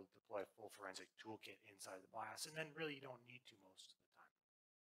not going to be able to deploy a full forensic toolkit inside the BIOS, and then really you don't need to most of the time.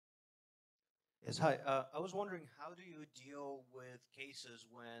 Yes, hi. I was wondering, how do you deal with cases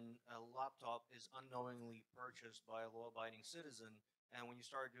when a laptop is unknowingly purchased by a law-abiding citizen and when you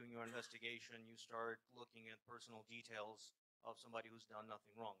start doing your investigation, you start looking at personal details of somebody who's done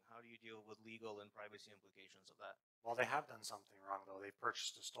nothing wrong. How do you deal with legal and privacy implications of that? Well, they have done something wrong, though. They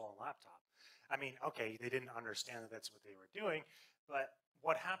purchased a stolen laptop. I mean, okay, they didn't understand that that's what they were doing, but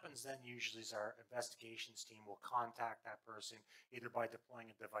what happens then usually is our investigations team will contact that person either by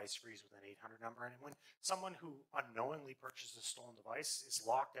deploying a device freeze with an 800 number. And when someone who unknowingly purchases a stolen device is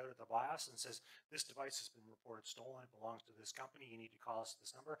locked out of the BIOS and says, this device has been reported stolen, it belongs to this company, you need to call us at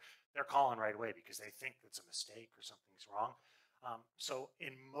this number, they're calling right away because they think it's a mistake or something's wrong. So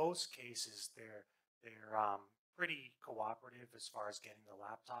in most cases, they're pretty cooperative as far as getting the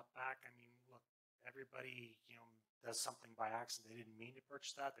laptop back. I mean, look, everybody, does something by accident. They didn't mean to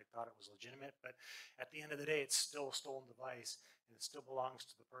purchase that. They thought it was legitimate. But at the end of the day, it's still a stolen device, and it still belongs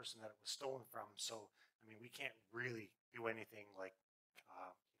to the person that it was stolen from. So, I mean, we can't really do anything like,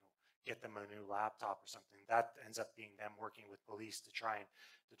 get them a new laptop or something. That ends up being them working with police to try and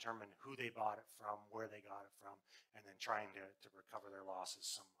determine who they bought it from, where they got it from, and then trying to recover their losses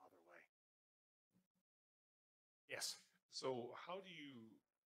some other way. Yes. So how do you,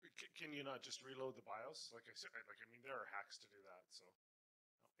 can you not just reload the BIOS? Like I said, I mean, there are hacks to do that, so.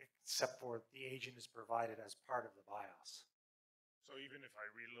 Except for the agent is provided as part of the BIOS. So even if I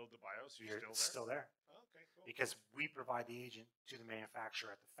reload the BIOS, You're you're still there. Oh, okay, cool. Because we provide the agent to the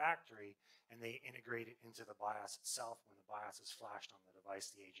manufacturer at the factory, and they integrate it into the BIOS itself. When the BIOS is flashed on the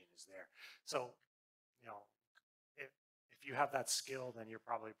device, the agent is there. So, if you have that skill, then you're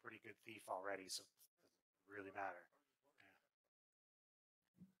probably a pretty good thief already, so it doesn't really matter.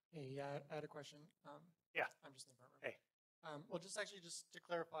 Hey, yeah, I had a question. Yeah. I'm just in the front row. Hey. Well, just to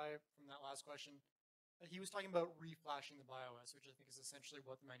clarify from that last question, he was talking about reflashing the BIOS, which I think is essentially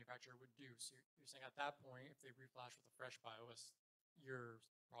what the manufacturer would do. So you're saying at that point, if they reflash with a fresh BIOS, your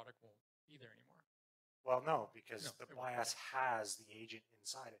product won't be there anymore. Well, no, because No, the it won't. BIOS has the agent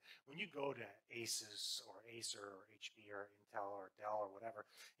inside it. When you go to Asus or Acer or HP or Intel or Dell or whatever,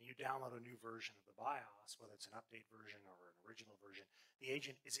 and you download a new version of the BIOS, whether it's an update version or an original version, the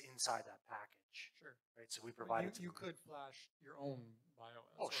agent is inside that package. Sure. Right, so we provide it to You them. could flash your own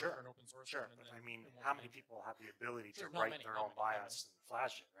BIOS. Oh, sure. Or an open source Sure, one, and but then I mean, it won't how be many in there. people have the ability Sure, to not write many, their not own many, not BIOS and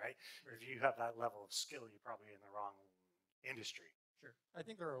flash it, right? Very If you have that level of skill, you're probably in the wrong industry. Sure. I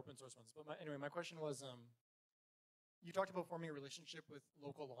think there are open source ones. But anyway, my question was, you talked about forming a relationship with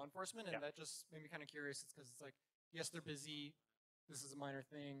local law enforcement, and Yeah. that just made me kind of curious. It's because it's like, yes, they're busy. This is a minor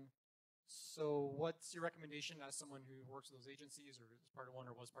thing. So what's your recommendation as someone who works with those agencies or is part of one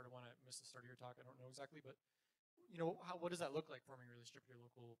or was part of one? I missed the start of your talk. I don't know exactly, but what does that look like, forming a relationship with your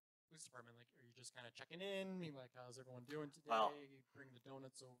local police department? Like, are you just kind of checking in, being like, how's everyone doing today? Well- Bring the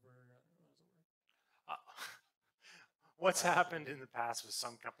donuts over. I don't know, how does it work? What's happened in the past with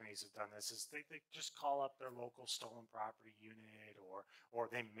some companies who've done this is they just call up their local stolen property unit, or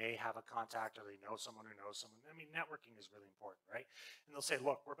they may have a contact, or they know someone who knows someone. I mean, networking is really important, right? And they'll say,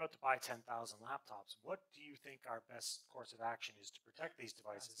 look, we're about to buy 10,000 laptops. What do you think our best course of action is to protect these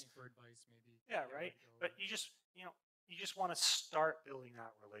devices? Asking for advice, maybe. Yeah, get where right. to go. But you just want to start building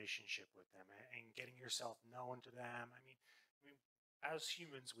that relationship with them and getting yourself known to them. I mean, as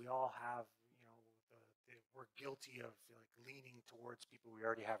humans, we all have, we're guilty of like leaning towards people we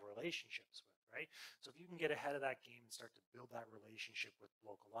already have relationships with, right? So if you can get ahead of that game and start to build that relationship with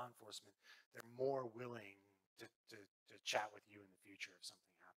local law enforcement, they're more willing to chat with you in the future if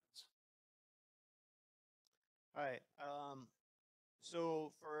something happens. All right.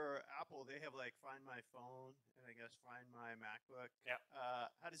 So for Apple, they have like Find My Phone and I guess Find My MacBook. Yeah.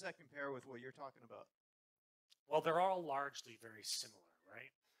 How does that compare with what you're talking about? Well, they're all largely very similar,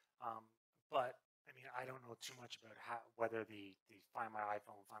 right? But I mean, I don't know too much about whether the Find My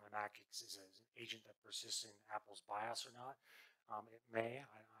iPhone, Find My Mac is an agent that persists in Apple's BIOS or not. It may.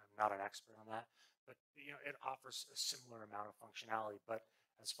 I'm not an expert on that, but it offers a similar amount of functionality. But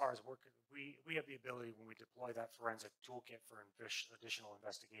as far as working, we have the ability when we deploy that forensic toolkit for additional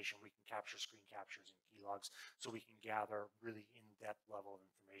investigation, we can capture screen captures and key logs, so we can gather really in-depth level of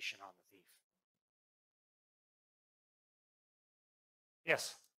information on the thief.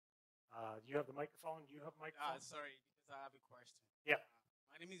 Yes. You have the microphone? You have a microphone? Sorry, because I have a question. Yeah.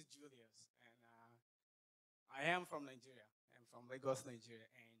 My name is Julius, and I am from Nigeria. I'm from Lagos, Nigeria,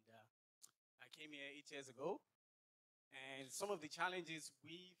 and I came here 8 years ago. And some of the challenges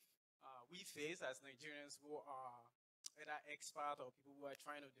we face as Nigerians who are either expert or people who are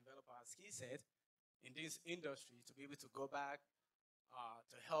trying to develop our skill set in this industry to be able to go back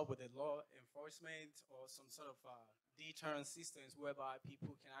to help with the law enforcement or some sort of deterrent systems whereby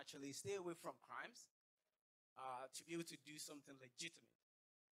people can actually stay away from crimes to be able to do something legitimate.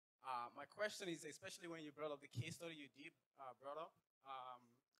 My question is, especially when you brought up the case study you did brought up,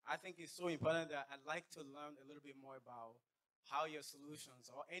 I think it's so important that I'd like to learn a little bit more about how your solutions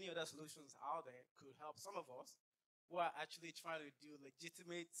or any other solutions out there could help some of us who are actually trying to do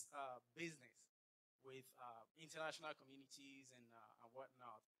legitimate business with international communities and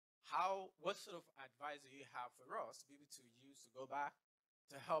whatnot. What sort of advice do you have for us to be able to use to go back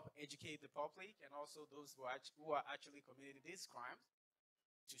to help educate the public and also those who are actually committing these crimes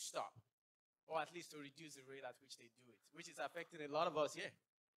to stop, or at least to reduce the rate at which they do it, which is affecting a lot of us here?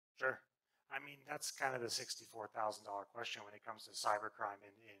 Sure. I mean, that's kind of the $64,000 question when it comes to cybercrime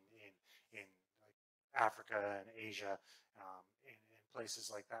in like Africa and Asia, in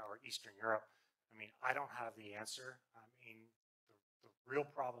places like that, or Eastern Europe. I mean, I don't have the answer. I mean, the real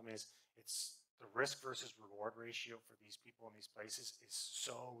problem is it's the risk versus reward ratio for these people in these places is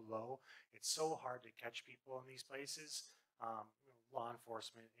so low. It's so hard to catch people in these places. Law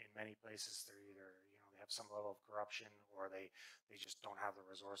enforcement in many places, they're either, they have some level of corruption, or they just don't have the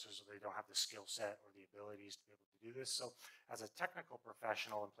resources, or they don't have the skill set or the abilities to be able to do this. So as a technical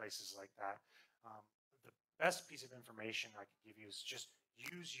professional in places like that, the best piece of information I could give you is just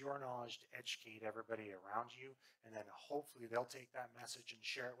use your knowledge to educate everybody around you, and then hopefully they'll take that message and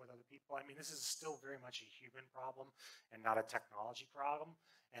share it with other people. I mean, this is still very much a human problem and not a technology problem.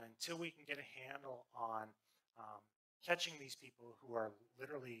 And until we can get a handle on catching these people who are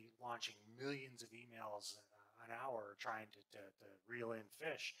literally launching millions of emails an hour trying to reel in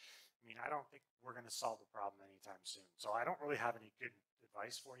fish, I mean, I don't think we're going to solve the problem anytime soon. So I don't really have any good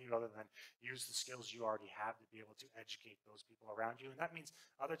advice for you other than use the skills you already have to be able to educate those people around you. And that means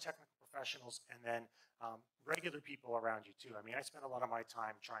other technical professionals and then regular people around you too. I mean, I spend a lot of my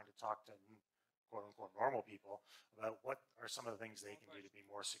time trying to talk to quote unquote normal people about what are some of the things they can do to be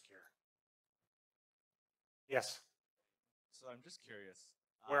more secure. Yes. So I'm just curious.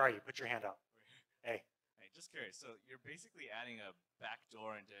 Where are you? Put your hand up. Hey. Hey, just curious. So you're basically adding a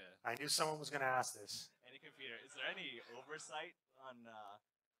backdoor into I knew someone was going to ask this. any computer. Is there any oversight on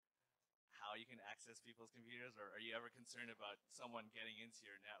how you can access people's computers, or are you ever concerned about someone getting into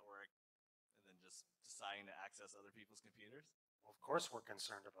your network and then just deciding to access other people's computers? Well, of course we're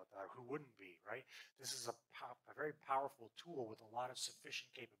concerned about that. Who wouldn't be, right? This is a very powerful tool with a lot of sufficient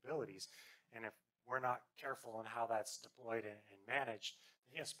capabilities. And if we're not careful on how that's deployed and managed,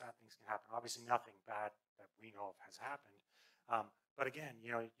 then yes, bad things can happen. Obviously, nothing bad that we know of has happened. But again,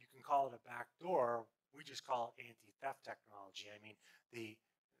 you can call it a backdoor. We just call it anti-theft technology. I mean,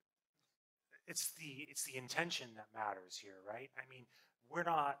 it's the intention that matters here, right? I mean, we're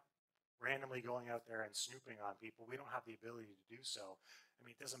not randomly going out there and snooping on people. We don't have the ability to do so. I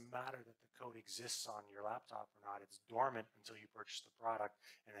mean, it doesn't matter that the code exists on your laptop or not. It's dormant until you purchase the product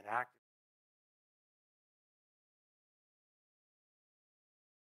and then active.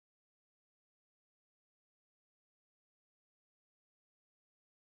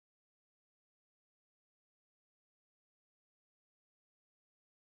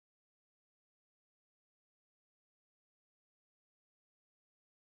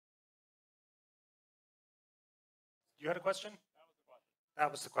 You had a question? That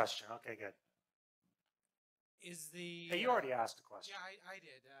was the question. Okay, good. Is the Hey, you already asked a question. Yeah, I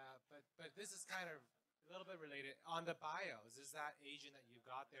did, but this is kind of a little bit related. On the BIOS, is that agent that you've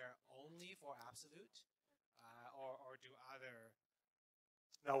got there only for Absolute, or do other?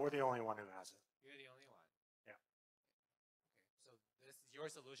 No, we're the only one who has it. You're the only one. Yeah. Okay, so this your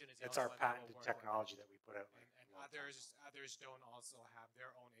solution is the It's only our one that will patented work technology that we put out. and others don't also have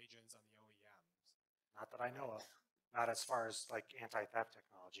their own agents on the OEMs. Not that I know of. Not as far as like anti-theft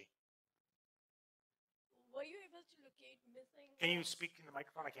technology. Were you able to locate missing? Can you speak in the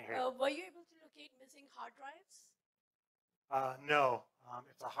microphone? I can't hear you. Were you able to locate missing hard drives? No.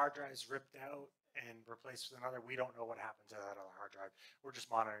 If the hard drive is ripped out and replaced with another, we don't know what happened to that other hard drive. We're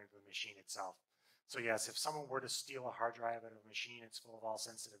just monitoring the machine itself. So yes, if someone were to steal a hard drive out of a machine, it's full of all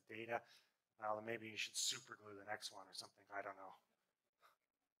sensitive data, well, then maybe you should super glue the next one or something. I don't know.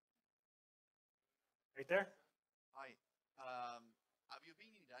 Right there? Hi. Have you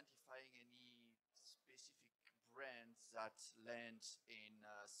been identifying any specific brands that land in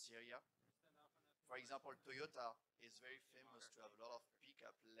Syria? For example, Toyota is very famous to have a lot of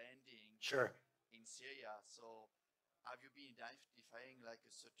pickup landing in Syria. So have you been identifying like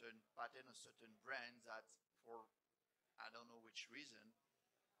a certain pattern, a certain brand that for, I don't know which reason,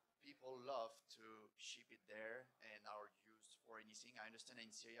 people love to ship it there and are used for anything? I understand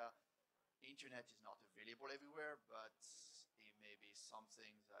in Syria, internet is not available everywhere, but it may be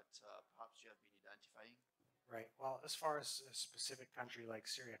something that perhaps you have been identifying. Right. Well, as far as a specific country like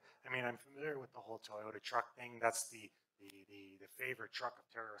Syria, I mean, I'm familiar with the whole Toyota truck thing. That's the favorite truck of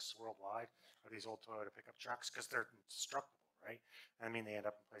terrorists worldwide, are these old Toyota pickup trucks, because they're indestructible, right? I mean, they end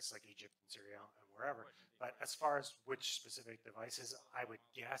up in places like Egypt and Syria and wherever. But as far as which specific devices, I would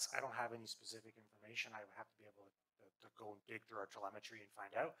guess, I don't have any specific information. I would have to be able to go and dig through our telemetry and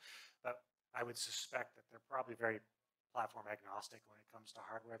find out. But I would suspect that they're probably very platform agnostic when it comes to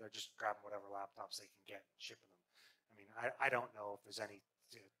hardware. They're just grabbing whatever laptops they can get and shipping them. I mean, I don't know if there's any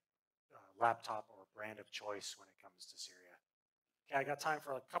laptop or brand of choice when it comes to Syria. Okay, I got time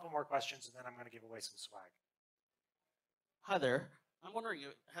for a couple more questions, and then I'm going to give away some swag. Hi there. I'm wondering,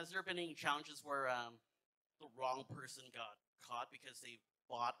 has there been any challenges where the wrong person got caught because they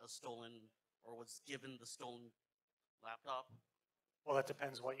bought a stolen or was given the stolen laptop? Well, that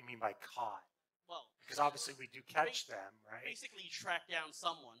depends what you mean by caught. Well, because obviously we do catch them, right? Basically, you track down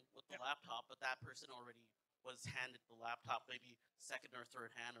someone with the laptop, but that person already was handed the laptop, maybe second or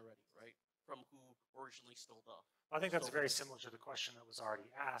third hand already, right? From who originally stole the. Well, I think that's very similar to the question that was already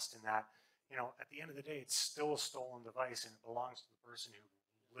asked in that, you know, at the end of the day, it's still a stolen device and it belongs to the person who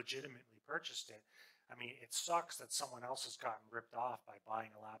legitimately purchased it. I mean, it sucks that someone else has gotten ripped off by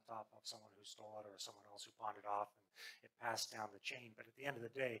buying a laptop of someone who stole it or someone else who pawned it off and it passed down the chain. But at the end of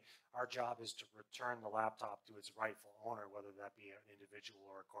the day, our job is to return the laptop to its rightful owner, whether that be an individual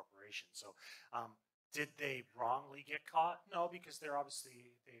or a corporation. So did they wrongly get caught? No, because they're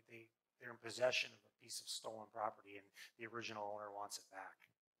obviously, they're in possession of a piece of stolen property and the original owner wants it back.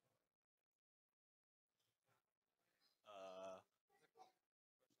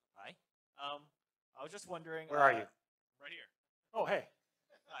 Hi. I was just wondering. Where are you? Right here. Oh, hey.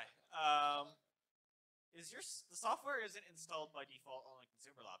 Hi. The software isn't installed by default on like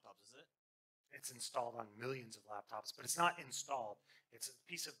consumer laptops, is it? It's installed on millions of laptops, but it's not installed. It's a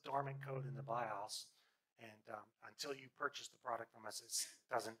piece of dormant code in the BIOS, and until you purchase the product from us, it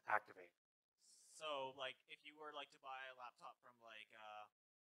doesn't activate. So, like, if you were like to buy a laptop from like a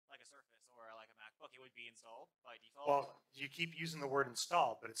Surface or like a MacBook, it would be installed by default? Well, you keep using the word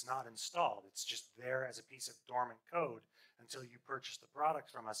installed, but it's not installed. It's just there as a piece of dormant code until you purchase the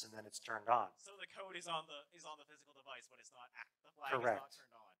product from us, and then it's turned on. So the code is on the physical device, but it's not the flag Correct. is not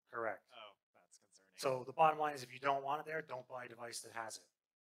turned on. Correct. Oh, that's concerning. So the bottom line is, if you don't want it there, don't buy a device that has it.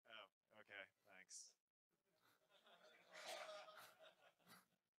 Oh, okay, thanks.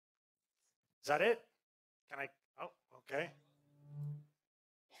 Is that it? Can I? Oh, okay.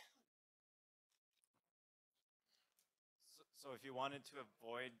 So if you wanted to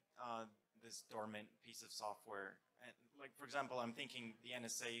avoid this dormant piece of software, and like for example, I'm thinking the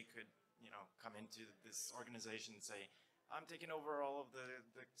NSA could, you know, come into this organization and say, I'm taking over all of the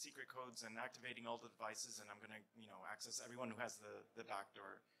secret codes and activating all the devices, and I'm going to, you know, access everyone who has the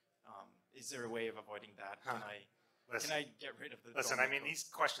backdoor. Is there a way of avoiding that? Can I get rid of the? Listen, I mean, these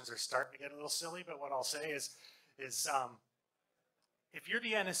questions are starting to get a little silly, but what I'll say is if you're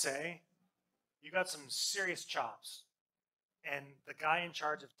the NSA, you got some serious chops. And the guy in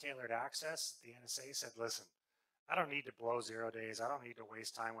charge of tailored access, the NSA, said, listen, I don't need to blow 0 days. I don't need to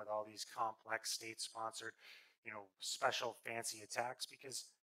waste time with all these complex state-sponsored, you know, special fancy attacks, because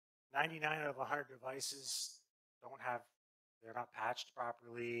 99 out of 100 devices they're not patched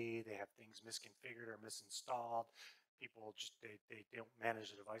properly. They have things misconfigured or misinstalled. People just, they don't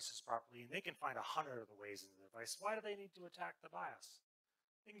manage the devices properly, and they can find 100 of the ways into the device. Why do they need to attack the BIOS?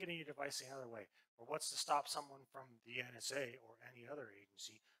 They can get in your device any other way. Or what's to stop someone from the NSA or any other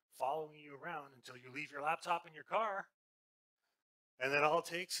agency following you around until you leave your laptop in your car, and then all it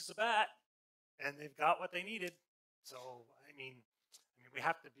takes is a bat, and they've got what they needed. So, I mean, we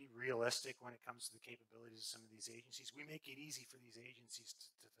have to be realistic when it comes to the capabilities of some of these agencies. We make it easy for these agencies to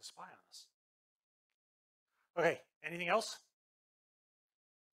spy on us. Okay, anything else?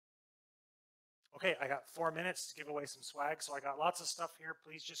 Okay, I got 4 minutes to give away some swag, so I got lots of stuff here.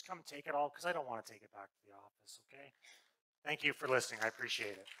 Please just come take it all, because I don't want to take it back to the office, okay? Thank you for listening. I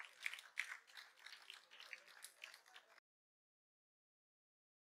appreciate it.